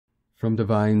From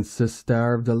divine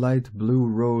Sistar of the light blue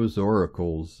rose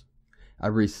oracles, I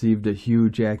received a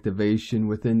huge activation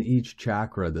within each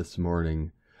chakra this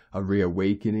morning, a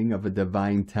reawakening of a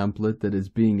divine template that is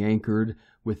being anchored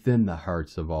within the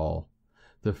hearts of all.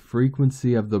 The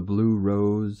frequency of the blue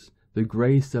rose, the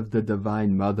grace of the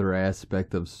divine mother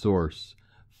aspect of Source,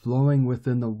 flowing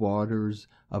within the waters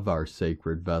of our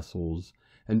sacred vessels,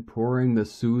 and pouring the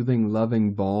soothing,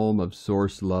 loving balm of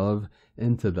Source love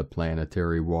into the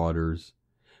planetary waters.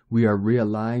 We are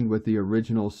realigned with the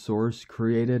original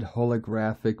Source-created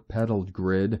holographic petalled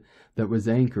grid that was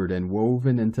anchored and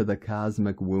woven into the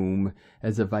cosmic womb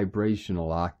as a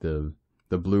vibrational octave,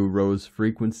 the blue rose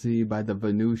frequency by the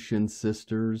Venusian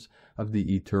sisters of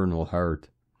the eternal heart.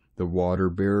 The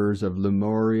water-bearers of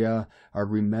Lemuria are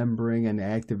remembering and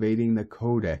activating the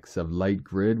codex of light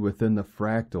grid within the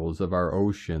fractals of our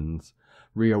oceans,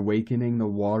 reawakening the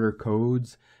water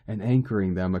codes and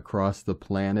anchoring them across the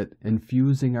planet,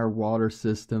 infusing our water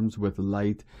systems with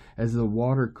light as the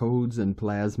water codes and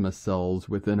plasma cells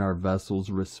within our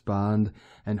vessels respond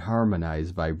and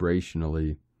harmonize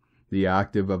vibrationally. The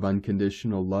octave of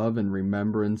unconditional love and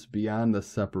remembrance beyond the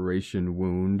separation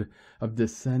wound of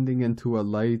descending into a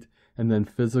light and then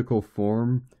physical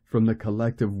form from the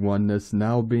collective oneness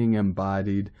now being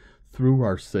embodied through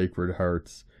our sacred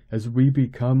hearts as we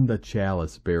become the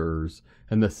chalice bearers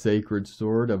and the sacred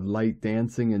sword of light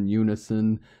dancing in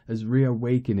unison as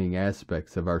reawakening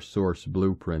aspects of our source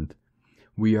blueprint.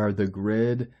 We are the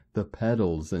grid, the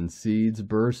petals and seeds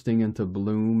bursting into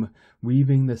bloom,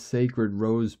 weaving the sacred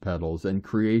rose petals and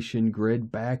creation grid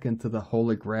back into the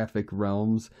holographic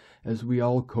realms as we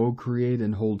all co-create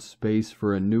and hold space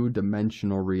for a new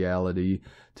dimensional reality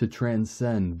to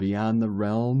transcend beyond the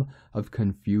realm of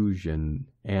confusion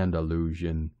and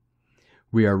illusion.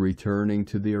 We are returning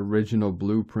to the original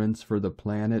blueprints for the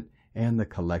planet and the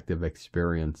collective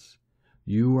experience.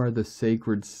 You are the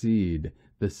sacred seed,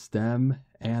 the stem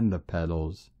and the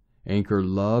petals. Anchor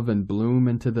love and bloom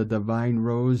into the divine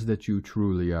rose that you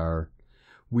truly are.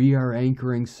 We are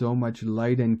anchoring so much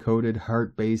light-encoded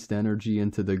heart-based energy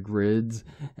into the grids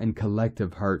and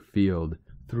collective heart field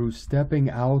through stepping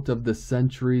out of the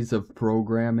centuries of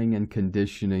programming and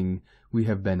conditioning we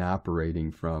have been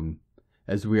operating from.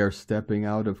 As we are stepping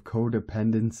out of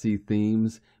codependency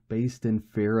themes based in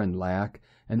fear and lack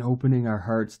and opening our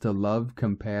hearts to love,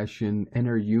 compassion,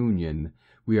 inner union,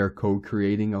 we are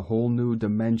co-creating a whole new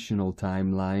dimensional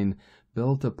timeline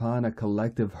built upon a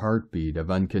collective heartbeat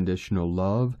of unconditional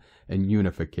love and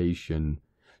unification.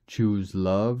 Choose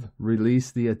love, release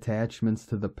the attachments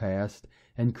to the past,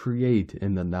 and create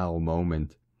in the now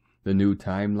moment. The new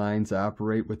timelines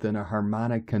operate within a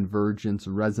harmonic convergence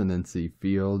resonancy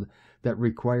field that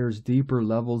requires deeper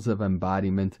levels of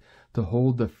embodiment to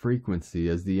hold the frequency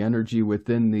as the energy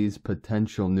within these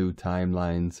potential new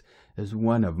timelines is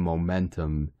one of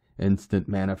momentum, instant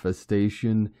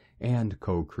manifestation, and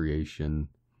co-creation.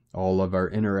 All of our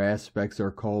inner aspects are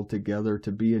called together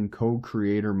to be in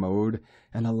co-creator mode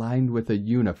and aligned with a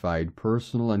unified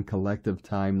personal and collective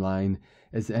timeline,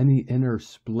 as any inner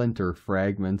splinter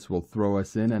fragments will throw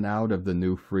us in and out of the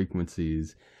new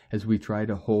frequencies as we try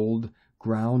to hold,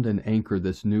 ground, and anchor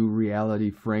this new reality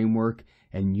framework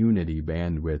and unity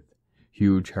bandwidth.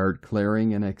 Huge heart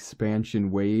clearing and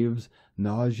expansion waves,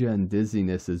 nausea and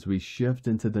dizziness as we shift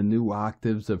into the new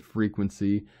octaves of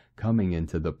frequency coming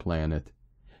into the planet.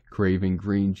 Craving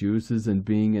green juices and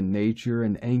being in nature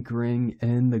and anchoring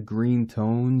in the green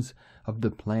tones of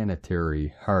the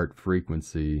planetary heart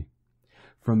frequency.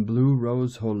 From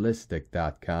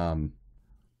BlueRoseHolistic.com.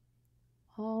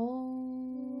 Om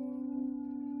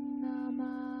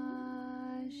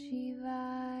Namah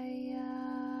Shivaya.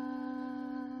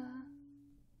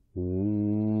 Om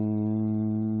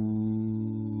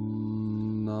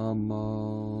Namah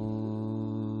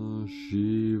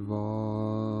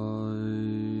Shivaya.